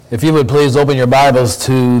If you would please open your Bibles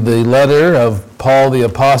to the letter of Paul the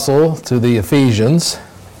Apostle to the Ephesians.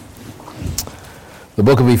 The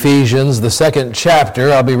book of Ephesians, the second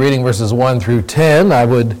chapter. I'll be reading verses 1 through 10. I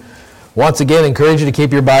would once again encourage you to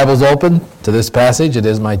keep your Bibles open to this passage. It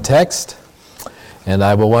is my text. And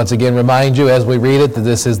I will once again remind you as we read it that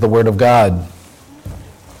this is the Word of God.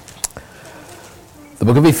 The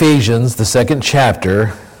book of Ephesians, the second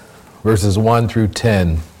chapter, verses 1 through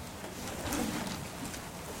 10.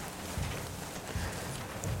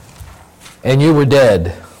 And you were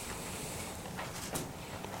dead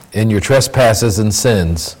in your trespasses and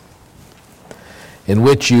sins, in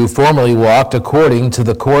which you formerly walked according to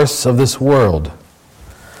the course of this world,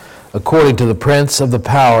 according to the prince of the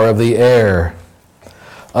power of the air,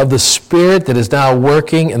 of the spirit that is now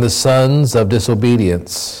working in the sons of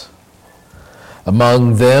disobedience.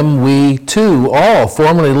 Among them we too all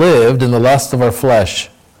formerly lived in the lust of our flesh,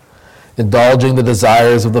 indulging the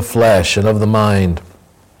desires of the flesh and of the mind,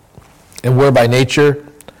 and were by nature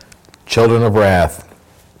children of wrath,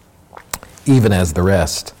 even as the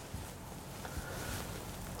rest.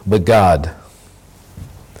 But God,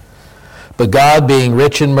 being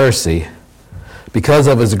rich in mercy, because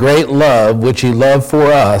of his great love which he loved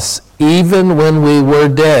for us, even when we were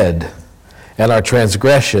dead, and our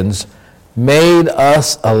transgressions, made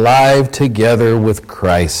us alive together with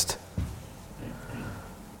Christ.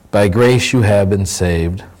 By grace you have been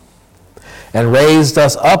saved, and raised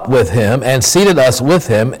us up with him, and seated us with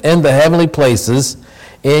him in the heavenly places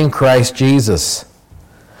in Christ Jesus,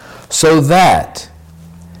 so that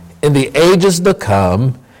in the ages to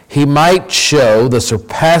come he might show the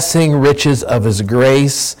surpassing riches of his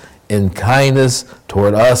grace in kindness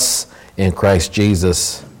toward us in Christ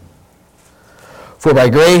Jesus. For by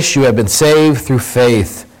grace you have been saved through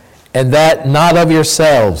faith, and that not of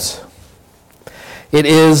yourselves. It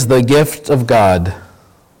is the gift of God,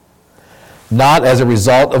 not as a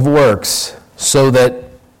result of works, so that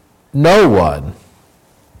no one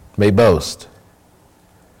may boast.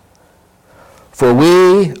 For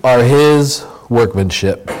we are his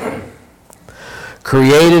workmanship,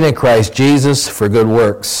 created in Christ Jesus for good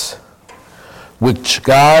works, which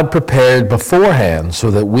God prepared beforehand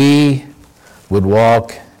so that we would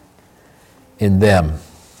walk in them.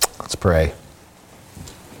 Let's pray.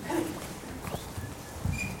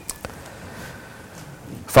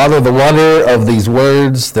 Father, the wonder of these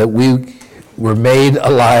words that we were made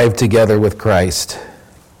alive together with Christ.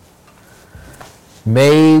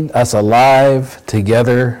 Made us alive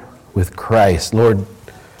together with Christ. Lord,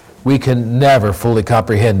 we can never fully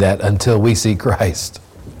comprehend that until we see Christ.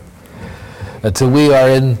 Until we are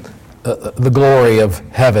in the glory of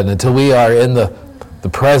heaven, until we are in the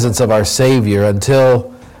presence of our Savior,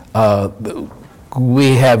 until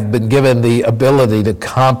we have been given the ability to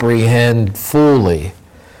comprehend fully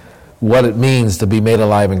what it means to be made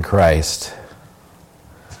alive in Christ.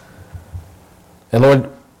 And Lord,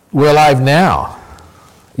 we're alive now.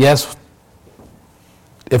 Yes,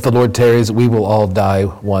 if the Lord tarries, we will all die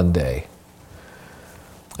one day.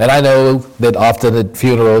 And I know that often at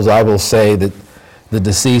funerals I will say that the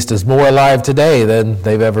deceased is more alive today than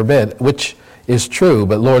they've ever been, which is true.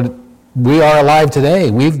 But Lord, we are alive today.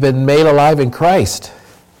 We've been made alive in Christ.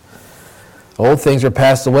 Old things are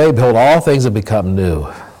passed away. Behold, all things have become new.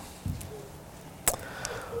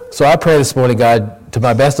 So I pray this morning, God, to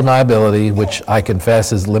my best of my ability, which I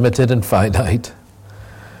confess is limited and finite,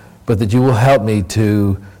 but that you will help me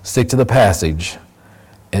to stick to the passage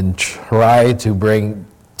and try to bring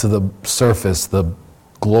to the surface the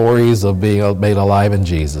glories of being made alive in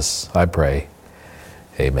Jesus. I pray.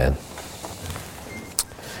 Amen.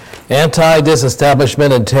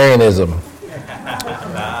 Anti-disestablishmentarianism.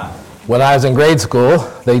 When I was in grade school,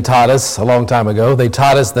 they taught us, a long time ago, they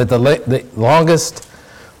taught us that the longest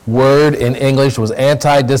word in English was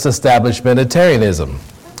anti-disestablishmentarianism.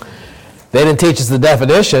 They didn't teach us the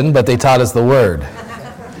definition, but they taught us the word.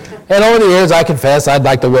 And over the years, I confess, I'd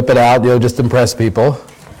like to whip it out, just to impress people. Do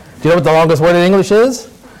you know what the longest word in English is?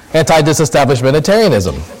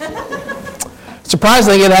 Anti-disestablishmentarianism.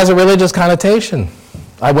 Surprisingly, it has a religious connotation.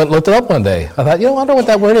 I went and looked it up one day. I thought, I wonder what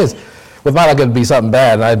that word is. Well, it's not going to be something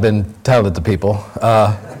bad, and I'd been telling it to people.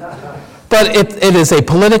 But it is a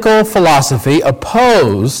political philosophy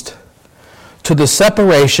opposed to the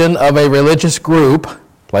separation of a religious group,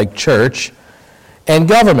 like church, and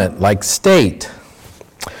government, like state.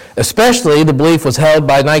 Especially, the belief was held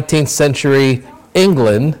by 19th century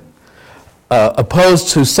England, opposed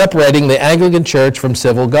to separating the Anglican Church from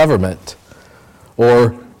civil government,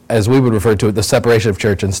 or as we would refer to it, the separation of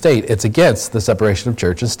church and state. It's against the separation of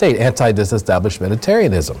church and state,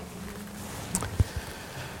 anti-disestablishmentarianism.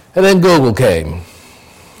 And then Google came.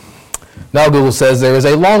 Now Google says there is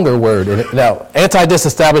a longer word. Now,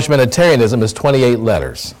 anti-disestablishmentarianism is 28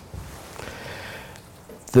 letters.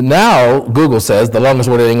 Now, Google says the longest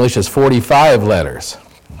word in English is 45 letters.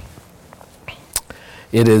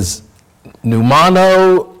 It is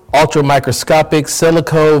pneumono ultramicroscopic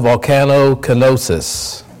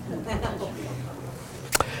silico-volcano-kenosis.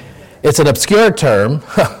 It's an obscure term.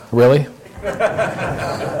 Really?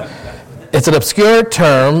 It's an obscure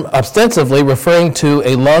term ostensibly referring to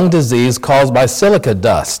a lung disease caused by silica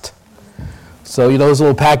dust. So, those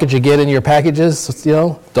little package you get in your packages,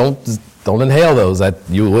 don't inhale those.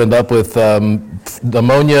 You will end up with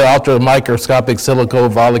pneumonia ultramicroscopic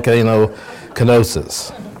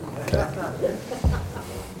silico-volcano-kenosis. Okay.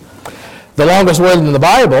 The longest word in the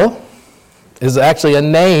Bible is actually a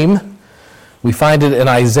name. We find it in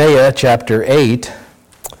Isaiah chapter 8.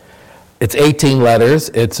 It's 18 letters.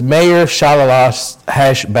 It's Meir Shalalash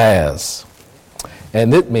Hashbaz.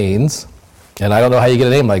 And it means, and I don't know how you get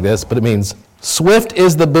a name like this, but it means, swift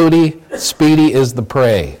is the booty, speedy is the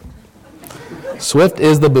prey. Swift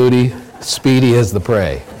is the booty, speedy is the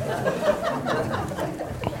prey.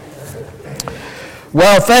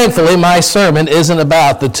 Well, thankfully, my sermon isn't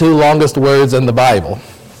about the two longest words in the Bible,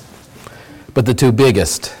 but the two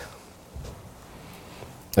biggest.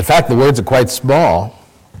 In fact, the words are quite small.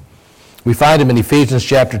 We find them in Ephesians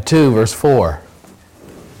chapter 2, verse 4.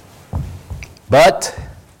 But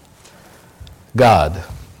God.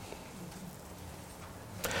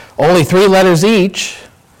 Only 3 letters each,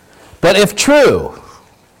 but if true,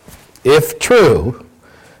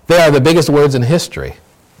 they are the biggest words in history.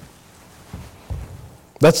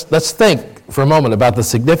 Let's think for a moment about the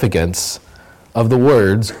significance of the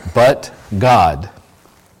words, but God.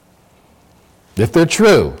 If they're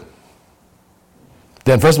true,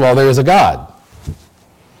 then first of all, there is a God.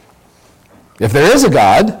 If there is a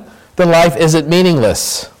God, then life isn't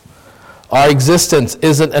meaningless. Our existence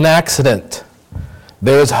isn't an accident.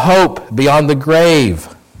 There is hope beyond the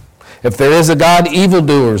grave. If there is a God,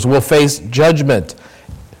 evildoers will face judgment,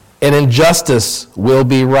 and injustice will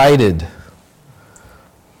be righted.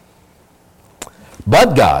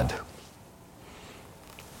 But God.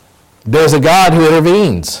 There's a God who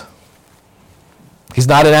intervenes. He's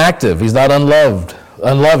not inactive. He's not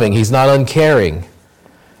unloving. He's not uncaring.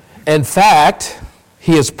 In fact,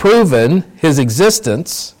 he has proven his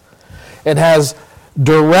existence and has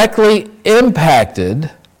directly impacted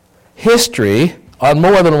history on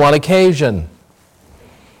more than one occasion.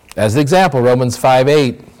 As an example, Romans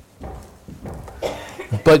 5:8.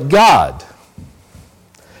 But God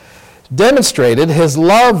demonstrated his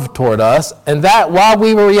love toward us, and that while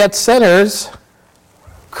we were yet sinners,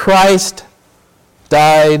 Christ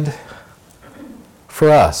died for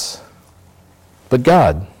us. But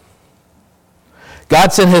God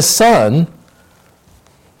sent his Son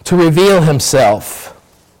to reveal himself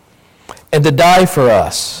and to die for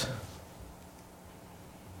us.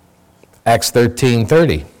 Acts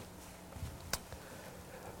 13:30.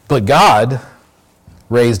 But God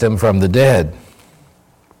raised him from the dead.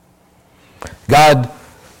 God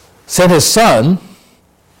sent his Son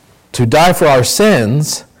to die for our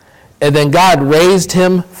sins, and then God raised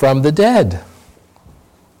him from the dead.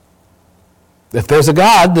 If there's a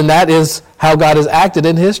God, then that is how God has acted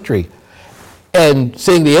in history. And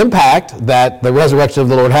seeing the impact that the resurrection of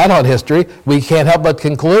the Lord had on history, we can't help but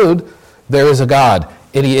conclude there is a God,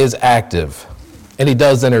 and he is active, and he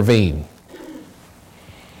does intervene.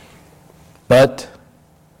 But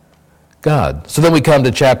God. So then we come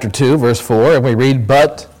to chapter 2, verse 4, and we read,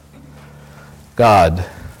 but God.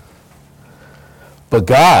 But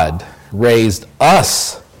God raised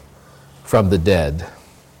us from the dead.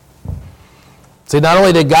 See, not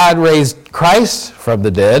only did God raise Christ from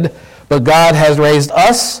the dead, but God has raised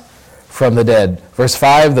us from the dead. Verse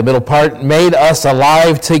 5, the middle part, made us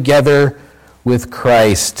alive together with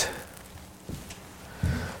Christ.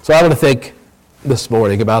 So I want to think this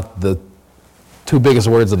morning about the two biggest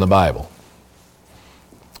words in the Bible.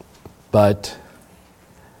 But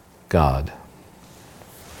God.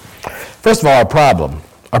 First of all, our problem.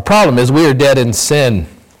 Our problem is we are dead in sin.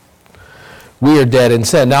 We are dead in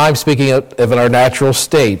sin. Now I'm speaking of in our natural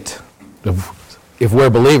state. If we're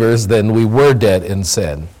believers, then we were dead in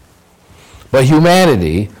sin. But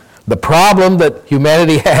humanity, the problem that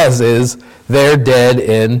humanity has is they're dead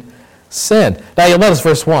in sin. Now you'll notice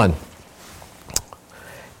verse 1.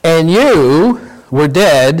 And you were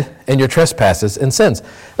dead in your trespasses and sins.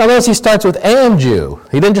 Now notice he starts with and you.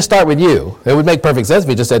 He didn't just start with you. It would make perfect sense if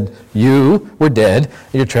he just said you were dead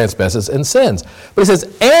in your trespasses and sins. But he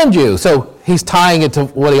says and you. So he's tying it to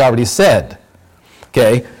what he already said.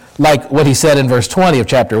 Okay? Like what he said in verse 20 of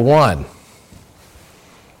chapter 1.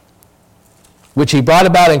 which he brought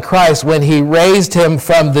about in Christ when he raised him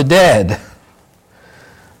from the dead.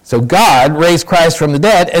 So God raised Christ from the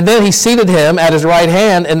dead, and then he seated him at his right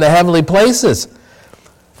hand in the heavenly places,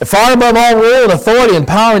 far above all rule and authority and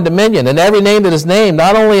power and dominion, and every name that is named,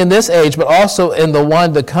 not only in this age, but also in the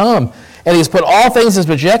one to come. And he's put all things as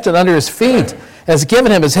projected under his feet, and has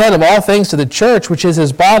given him as head of all things to the church, which is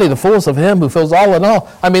his body, the fullness of him who fills all in all.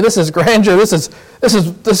 I mean, this is grandeur. This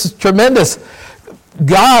is tremendous.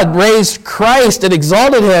 God raised Christ and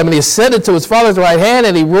exalted him, and he ascended to his Father's right hand,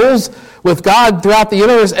 and he rules with God throughout the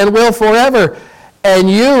universe and will forever. And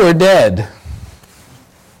you are dead.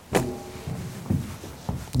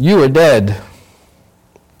 You are dead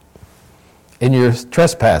in your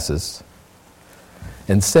trespasses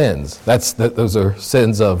and sins. Those are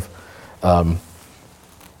sins of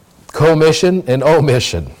commission and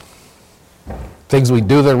omission. Things we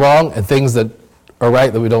do that are wrong and things that are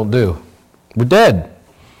right that we don't do. We're dead.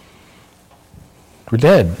 We're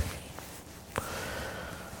dead.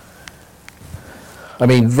 I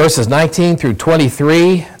mean, verses 19 through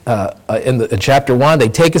 23 in chapter 1, they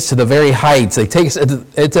take us to the very heights. They take us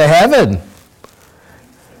into heaven.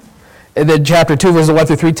 And then chapter 2, verses 1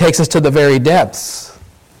 through 3 takes us to the very depths.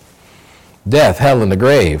 Death, hell, and the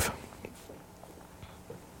grave.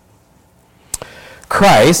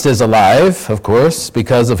 Christ is alive, of course,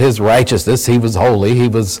 because of his righteousness. He was holy. He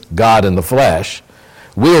was God in the flesh.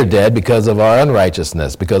 We are dead because of our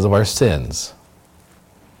unrighteousness, because of our sins.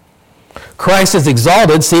 Christ is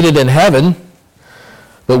exalted, seated in heaven,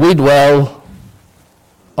 but we dwell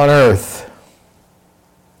on earth.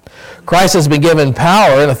 Christ has been given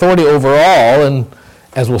power and authority over all, and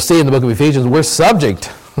as we'll see in the book of Ephesians, we're subject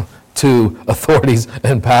to authorities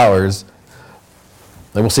and powers.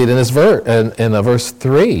 And we'll see it in this verse, in verse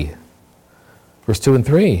 3, verse 2 and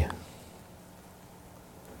 3.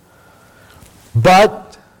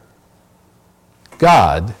 But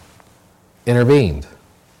God intervened.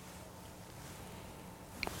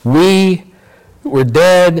 We were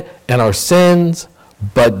dead in our sins,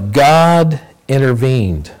 but God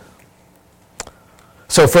intervened.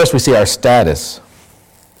 So first we see our status.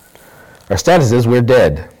 Our status is we're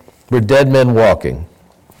dead. We're dead men walking.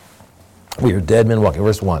 We are dead men walking.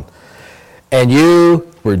 Verse 1. And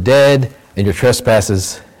you were dead in your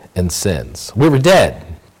trespasses and sins. We were dead.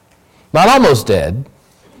 Not almost dead.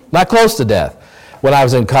 Not close to death. When I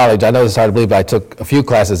was in college, I know this is hard to believe, but I took a few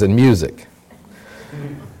classes in music.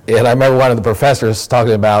 And I remember one of the professors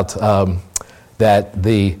talking about that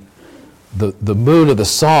the mood of the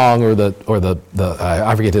song or the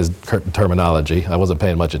I forget his terminology. I wasn't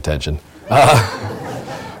paying much attention.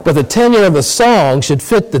 But the tenor of the song should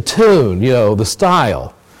fit the tune, the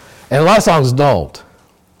style. And a lot of songs don't.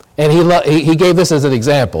 And he gave this as an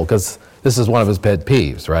example because this is one of his pet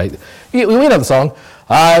peeves, right? We know the song,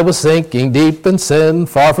 I was sinking deep in sin,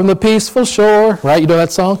 far from the peaceful shore, right? You know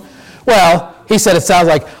that song? Well, he said it sounds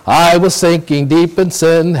like, I was sinking deep in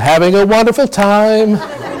sin, having a wonderful time.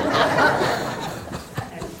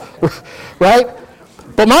 Right?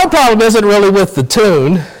 But my problem isn't really with the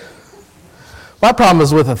tune. My problem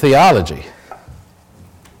is with the theology.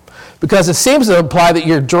 Because it seems to imply that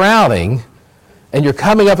you're drowning and you're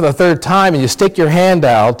coming up for the third time and you stick your hand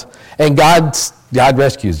out and God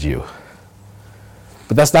rescues you.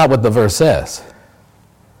 But that's not what the verse says.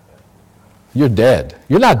 You're dead.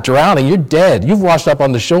 You're not drowning, you're dead. You've washed up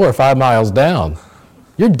on the shore 5 miles down.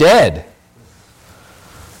 You're dead.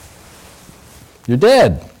 You're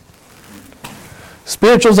dead.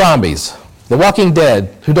 Spiritual zombies, the walking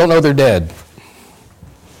dead who don't know they're dead.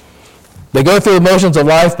 They go through the motions of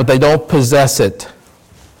life, but they don't possess it.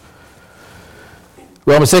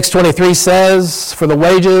 Romans 6:23 says, for the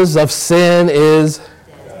wages of sin is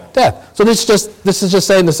death. So this is just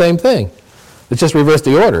saying the same thing. It's just reversed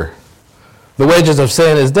the order. The wages of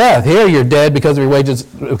sin is death. Here you're dead because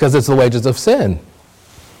it's the wages of sin.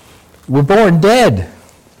 We're born dead.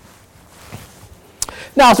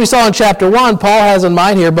 Now, as we saw in chapter 1, Paul has in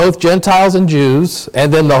mind here both Gentiles and Jews,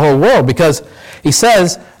 and then the whole world, because he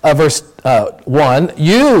says, verse 1,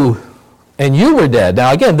 you were dead.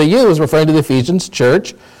 Now, again, the you is referring to the Ephesians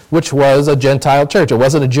church, which was a Gentile church. It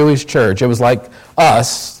wasn't a Jewish church. It was like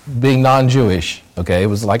us being non-Jewish. Okay, it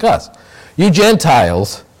was like us. You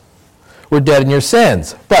Gentiles were dead in your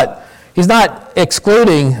sins. But he's not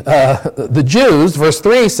excluding the Jews. Verse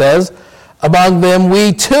 3 says, among them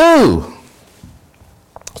we too.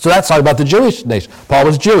 So that's talking about the Jewish nation. Paul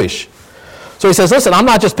was Jewish. So he says, listen, I'm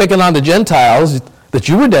not just picking on the Gentiles, that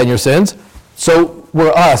you were dead in your sins, so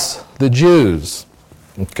we're us, the Jews.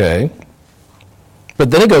 Okay. But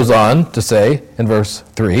then he goes on to say in verse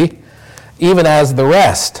 3, even as the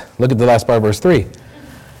rest, look at the last part of verse 3,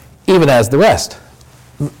 even as the rest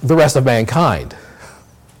of mankind.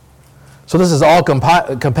 So this is all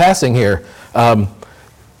compassing here.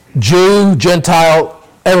 Jew, Gentile,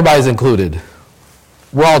 everybody's included.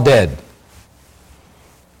 We're all dead.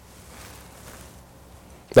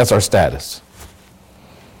 That's our status.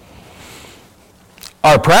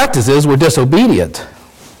 Our practice is we're disobedient.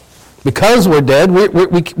 Because we're dead,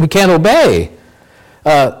 we can't obey.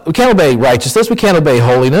 We can't obey righteousness. We can't obey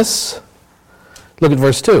holiness. Look at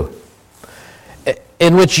verse 2.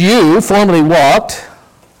 In which you formerly walked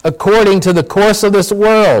according to the course of this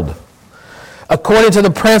world, according to the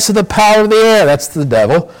prince of the power of the air, that's the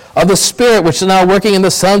devil, of the spirit which is now working in the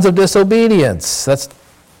sons of disobedience. That's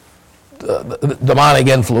the demonic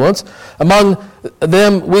influence. Among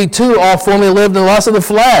them, we too all formerly lived in the lust of the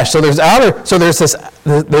flesh. So there's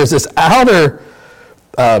this outer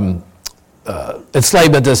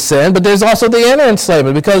enslavement to sin, but there's also the inner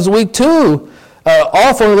enslavement, because we too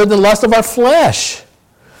all formerly lived in the lust of our flesh,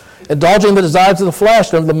 indulging the desires of the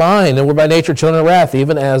flesh and of the mind, and we're by nature children of wrath,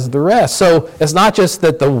 even as the rest. So it's not just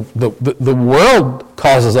that the world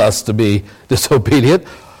causes us to be disobedient.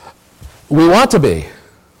 We want to be.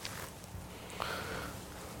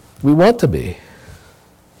 We want to be.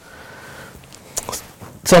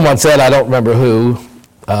 Someone said, I don't remember who,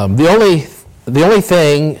 the only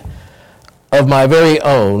thing of my very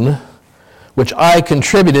own which I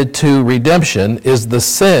contributed to redemption is the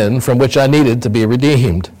sin from which I needed to be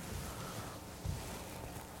redeemed.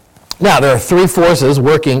 Now, there are three forces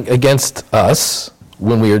working against us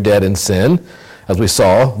when we are dead in sin, as we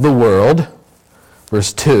saw: the world,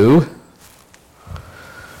 verse 2,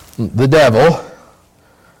 the devil,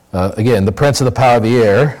 again, the prince of the power of the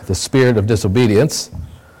air, the spirit of disobedience,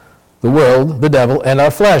 the world, the devil, and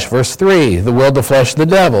our flesh, verse 3, the world, the flesh, the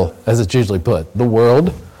devil, as it's usually put. The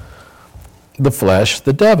world, the flesh,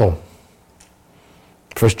 the devil.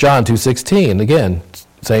 1 John 2:16, again,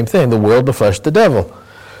 same thing, the world, the flesh, the devil.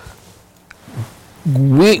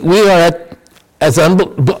 We are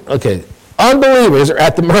unbelievers are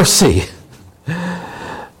at the mercy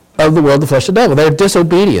of the world, the flesh, the devil. They're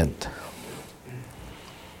disobedient.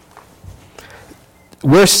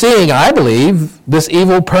 We're seeing, I believe, this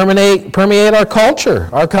evil permeate our culture,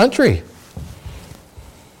 our country.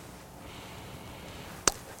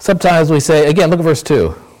 Sometimes we say, again, look at verse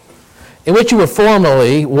 2. In which you were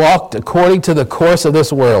formerly walked according to the course of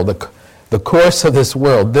this world. The course of this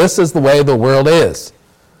world. This is the way the world is.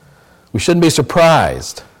 We shouldn't be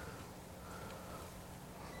surprised.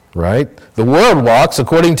 Right? The world walks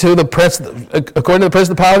according to the prince of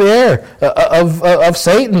the power of the air, of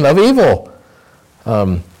Satan, of evil.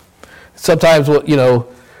 Sometimes,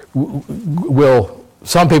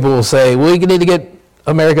 some people will say, we need to get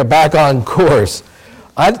America back on course.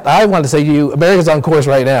 I want to say to you, America's on course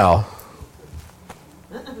right now.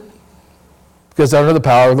 Because they're under the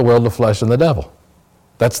power of the world, the flesh, and the devil.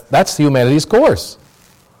 That's humanity's course.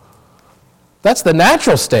 That's the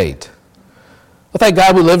natural state. Well, thank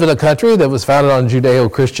God we lived in a country that was founded on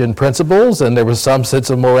Judeo-Christian principles, and there was some sense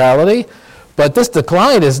of morality. But this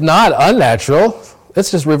decline is not unnatural.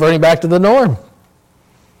 It's just reverting back to the norm.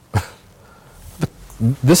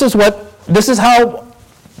 This is how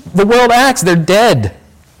the world acts. They're dead.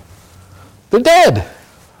 They're dead.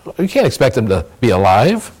 You can't expect them to be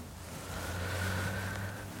alive.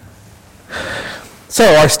 So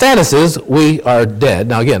our status is we are dead.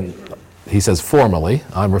 Now again, he says formally.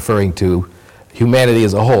 I'm referring to humanity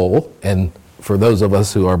as a whole, and for those of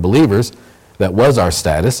us who are believers, that was our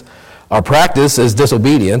status. Our practice is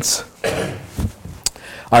disobedience.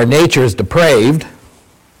 Our nature is depraved.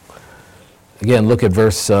 Again, look at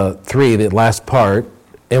verse 3, the last part.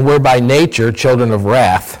 And we're by nature children of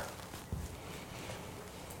wrath.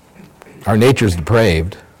 Our nature is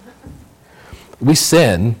depraved. We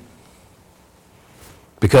sin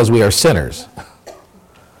because we are sinners.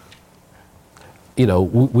 We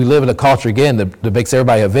live in a culture, again, that makes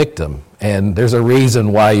everybody a victim. And there's a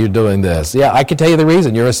reason why you're doing this. Yeah, I can tell you the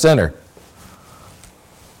reason. You're a sinner.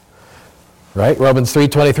 Right? Romans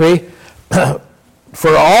 3:23.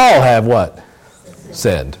 For all have what?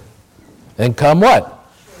 Sinned. And come what?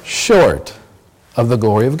 Short of the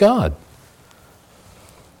glory of God.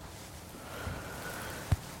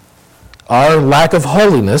 Our lack of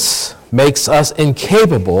holiness makes us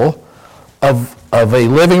incapable of a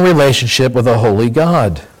living relationship with a holy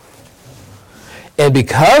God. And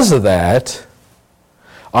because of that,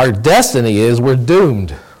 our destiny is we're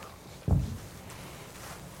doomed.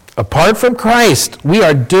 Apart from Christ, we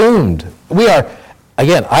are doomed. We are,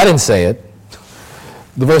 again, I didn't say it.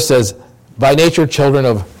 The verse says, by nature, children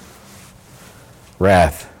of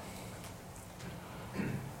wrath.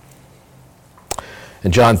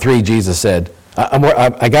 In John 3, Jesus said,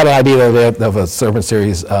 I got an idea of a sermon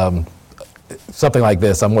series, something like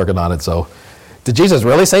this. I'm working on it. So, did Jesus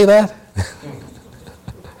really say that?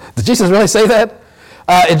 Did Jesus really say that?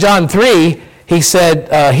 In John 3, he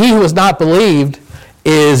said, he who has not believed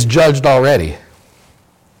is judged already.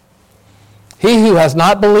 He who has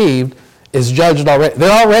not believed is judged already.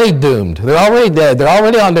 They're already doomed. They're already dead. They're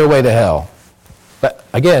already on their way to hell. But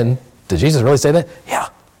again, did Jesus really say that? Yeah.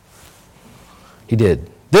 He did.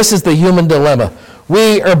 This is the human dilemma.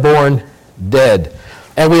 We are born dead,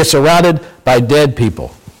 and we are surrounded by dead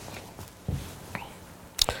people.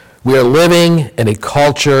 We are living in a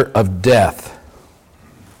culture of death.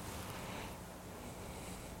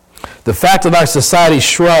 The fact that our society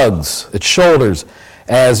shrugs its shoulders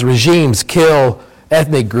as regimes kill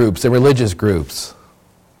ethnic groups and religious groups.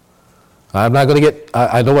 I'm not going to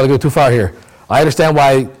I don't want to go too far here. I understand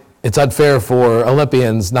why it's unfair for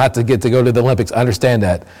Olympians not to get to go to the Olympics. I understand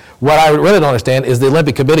that. What I really don't understand is the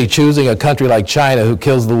Olympic Committee choosing a country like China who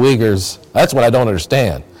kills the Uyghurs. That's what I don't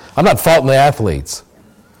understand. I'm not faulting the athletes.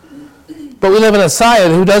 But we live in a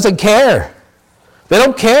society who doesn't care. They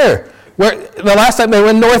don't care. The last time they were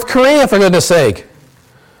in North Korea, for goodness sake.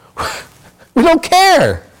 We don't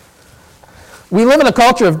care. We live in a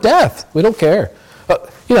culture of death. We don't care.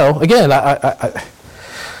 Again,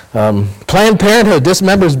 Planned Parenthood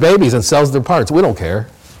dismembers babies and sells their parts. We don't care.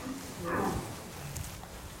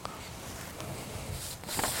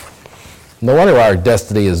 No wonder our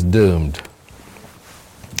destiny is doomed.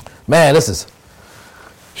 Man, this is...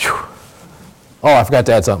 Whew. Oh, I forgot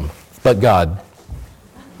to add something. But God.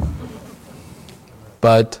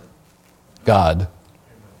 But God.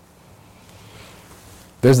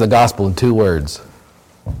 There's the gospel in 2 words.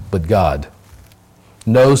 But God.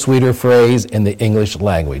 No sweeter phrase in the English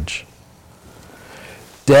language.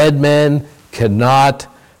 Dead men cannot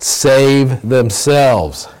save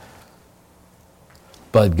themselves.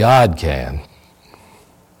 But God can.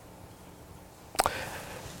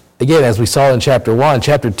 Again, as we saw in chapter 1,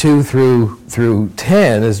 chapter 2 through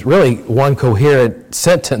 10 is really one coherent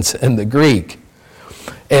sentence in the Greek.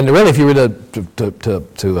 And really, if you were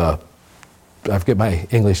to I forget my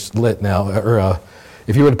English lit now, or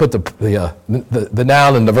if you were to put the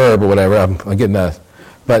noun and the verb or whatever, I'm getting that.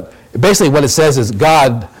 But basically what it says is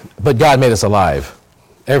God made us alive.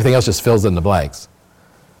 Everything else just fills in the blanks.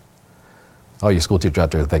 Oh, your school teacher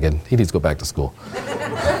out there thinking, he needs to go back to school.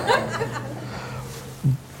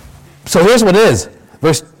 So here's what it is.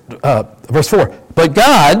 Verse 4. But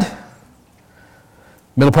God,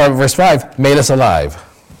 middle part of verse 5, made us alive.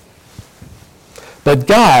 But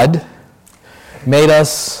God made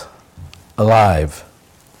us alive.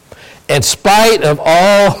 In spite of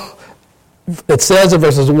all it says in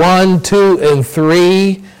verses 1, 2, and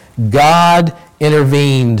 3, God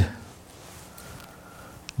intervened.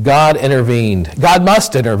 God intervened. God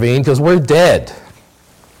must intervene because we're dead.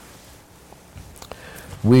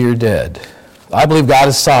 We are dead. I believe God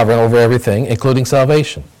is sovereign over everything, including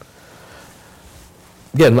salvation.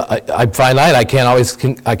 Again, I'm finite. I can't always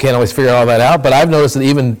figure all that out. But I've noticed that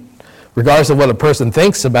even regardless of what a person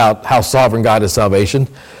thinks about how sovereign God is salvation,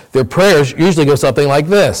 their prayers usually go something like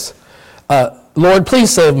this: Lord,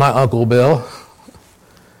 please save my Uncle Bill.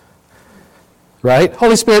 Right?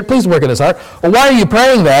 Holy Spirit, please work in his heart. Well, why are you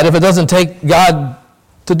praying that if it doesn't take God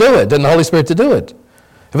to do it, and the Holy Spirit to do it?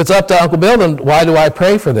 If it's up to Uncle Bill, then why do I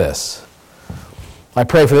pray for this? I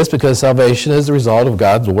pray for this because salvation is the result of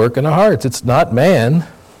God's work in our hearts. It's not man.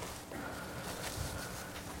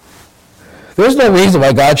 There's no reason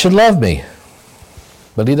why God should love me,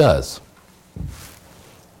 but he does.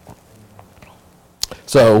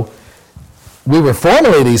 So, we were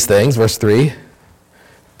formerly these things, verse 3,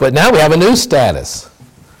 but now we have a new status.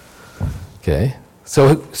 Okay?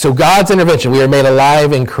 So God's intervention, we are made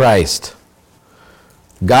alive in Christ.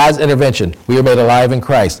 God's intervention, we are made alive in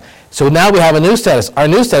Christ. So now we have a new status. Our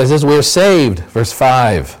new status is we are saved, verse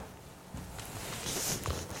 5.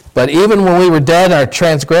 But even when we were dead, our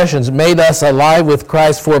transgressions made us alive with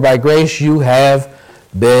Christ, for by grace you have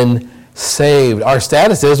been saved. Our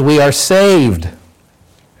status is we are saved.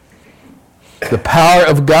 The power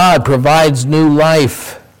of God provides new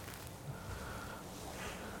life.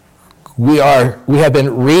 We have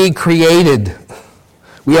been recreated.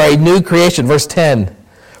 We are a new creation, verse 10.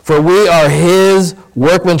 For we are his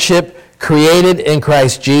workmanship, created in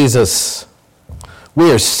Christ Jesus.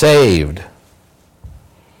 We are saved.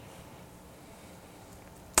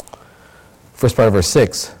 First part of verse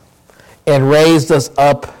 6. And raised us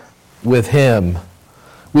up with him.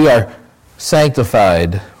 We are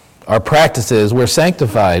sanctified. Our practices, we're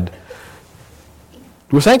sanctified.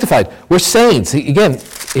 We're sanctified. We're saints. Again,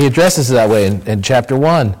 he addresses it that way in chapter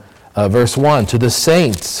 1, verse 1, to the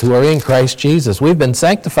saints who are in Christ Jesus. We've been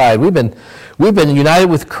sanctified. We've been united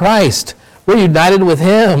with Christ. We're united with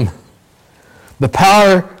him. The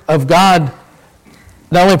power of God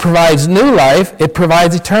not only provides new life, it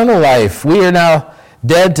provides eternal life. We are now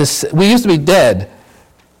dead to sin. We used to be dead.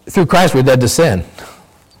 Through Christ, we're dead to sin.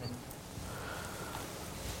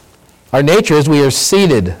 Our nature is we are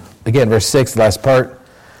seated, again, verse 6, the last part,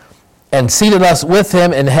 and seated us with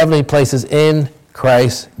him in heavenly places in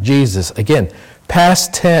Christ Jesus. Again,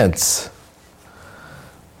 past tense.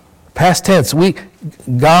 Past tense.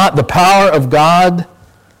 The power of God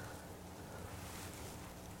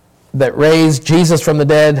that raised Jesus from the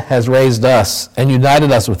dead has raised us and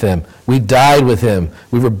united us with him. We died with him.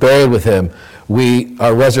 We were buried with him. We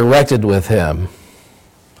are resurrected with him.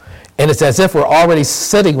 And it's as if we're already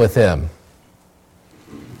sitting with him.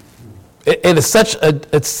 It is such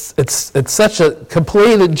a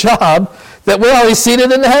completed job that we're already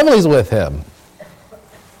seated in the heavens with him.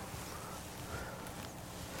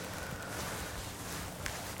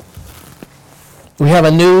 We have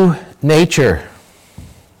a new nature.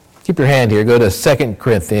 Keep your hand here. Go to 2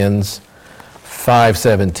 Corinthians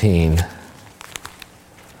 5:17.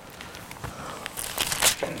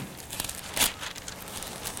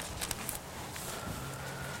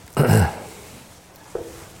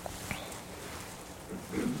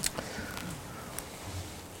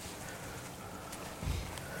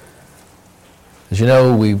 As you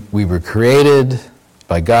know, we were created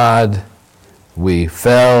by God. We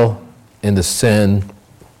fell into sin.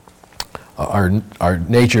 Our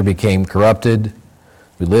nature became corrupted.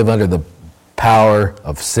 We live under the power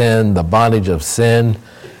of sin, the bondage of sin.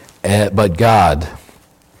 But God,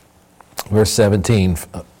 verse 17,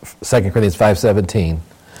 2 Corinthians 5:17.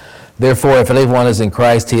 Therefore, if anyone is in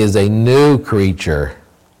Christ, he is a new creature.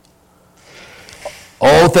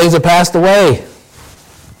 Old things have passed away.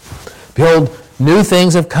 Behold, new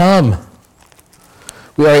things have come.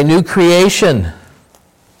 We are a new creation.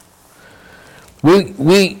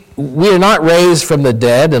 We are not raised from the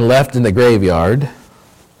dead and left in the graveyard.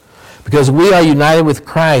 Because we are united with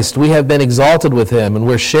Christ. We have been exalted with him, and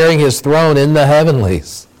we're sharing his throne in the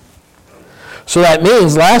heavenlies. So that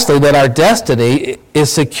means, lastly, that our destiny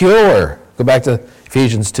is secure. Go back to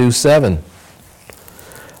Ephesians 2:7.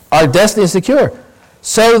 Our destiny is secure.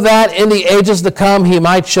 So that in the ages to come he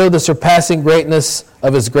might show the surpassing greatness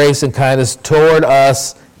of his grace and kindness toward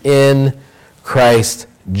us in Christ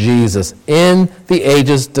Jesus. In the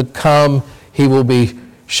ages to come, he will be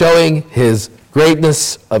showing his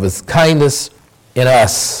greatness of his kindness in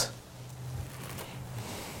us.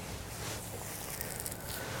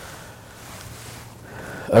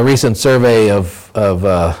 A recent survey of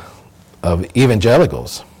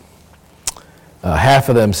evangelicals, half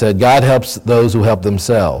of them said God helps those who help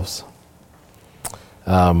themselves.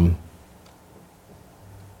 Half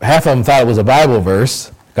of them thought it was a Bible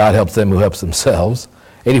verse, God helps them who helps themselves.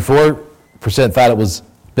 84% thought it was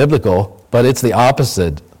biblical, but it's the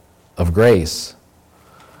opposite of grace.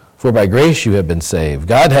 For by grace you have been saved.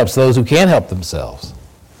 God helps those who can't help themselves.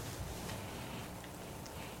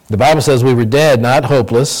 The Bible says we were dead, not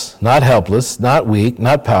hopeless, not helpless, not weak,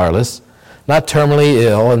 not powerless, not terminally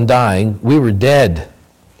ill and dying. We were dead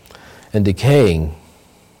and decaying.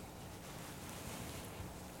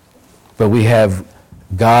 But we have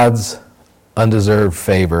God's undeserved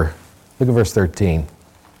favor. Look at verse 13.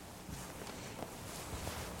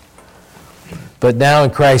 But now in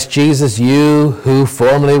Christ Jesus, you who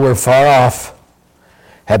formerly were far off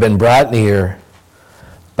have been brought near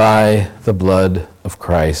by the blood of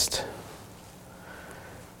Christ.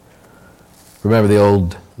 Remember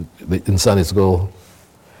in Sunday school,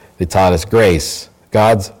 they taught us grace,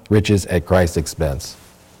 God's riches at Christ's expense.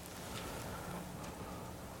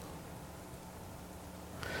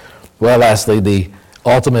 Well, lastly, the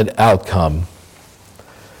ultimate outcome.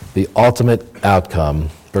 The ultimate outcome.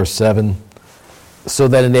 Verse 7. So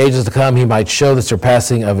that in the ages to come he might show the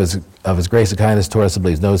surpassing of his grace and kindness toward us who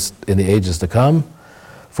believe. Notice, in the ages to come.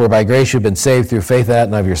 For by grace you've been saved through faith, that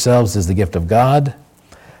not of yourselves is the gift of God.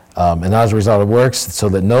 And not as a result of works, so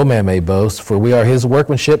that no man may boast. For we are his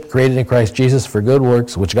workmanship, created in Christ Jesus for good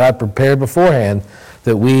works, which God prepared beforehand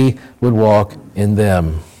that we would walk in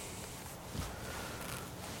them.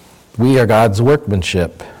 We are God's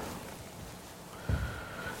workmanship.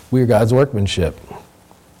 We are God's workmanship.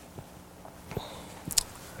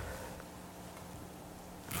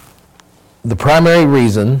 The primary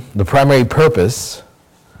reason, the primary purpose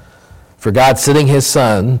for God sending his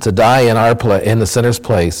Son to die in the sinner's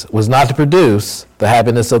place was not to produce the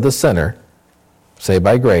happiness of the sinner, saved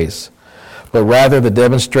by grace, but rather the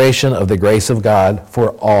demonstration of the grace of God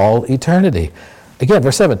for all eternity. Again,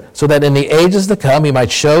 verse 7, so that in the ages to come he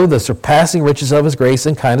might show the surpassing riches of his grace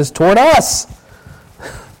and kindness toward us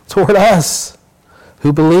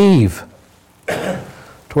who believe.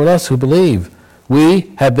 Toward us who believe.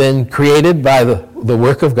 We have been created by the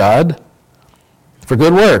work of God for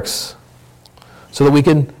good works, so that we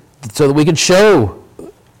can show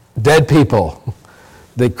dead people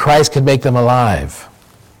that Christ can make them alive.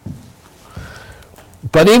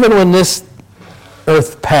 But even when this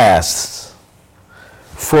earth passes,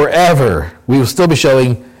 forever, we will still be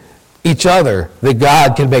showing each other that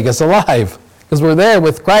God can make us alive, because we're there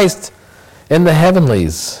with Christ in the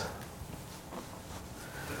heavenlies.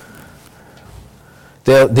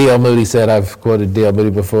 D.L. Moody said, I've quoted D.L. Moody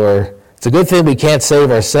before, it's a good thing we can't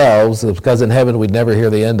save ourselves, because in heaven we'd never hear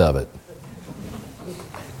the end of it.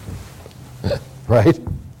 Right?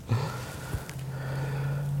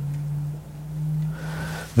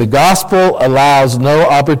 The gospel allows no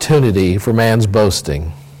opportunity for man's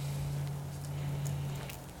boasting.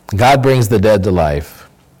 God brings the dead to life.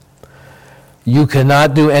 You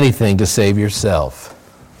cannot do anything to save yourself,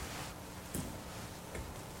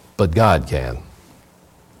 but God can.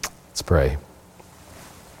 Let's pray.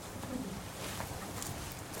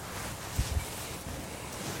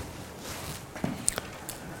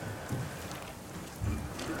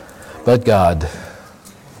 But God,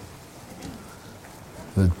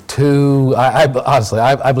 I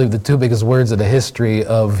believe the two biggest words in the history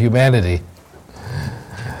of humanity,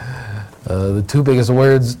 the two biggest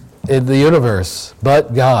words in the universe,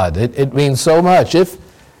 but God. It means so much. If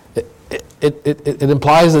it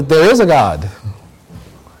implies that there is a God,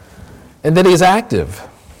 and that he's active,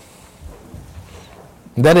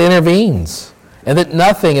 and that he intervenes, and that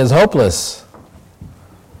nothing is hopeless.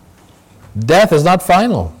 Death is not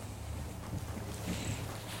final.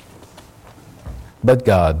 But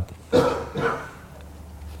God.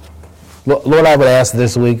 Lord, I would ask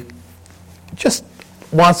this week, just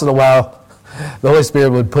once in a while, the Holy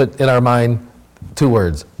Spirit would put in our mind two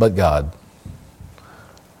words, but God.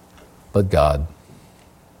 But God.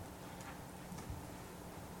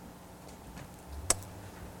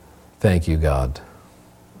 Thank you, God.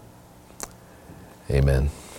 Amen.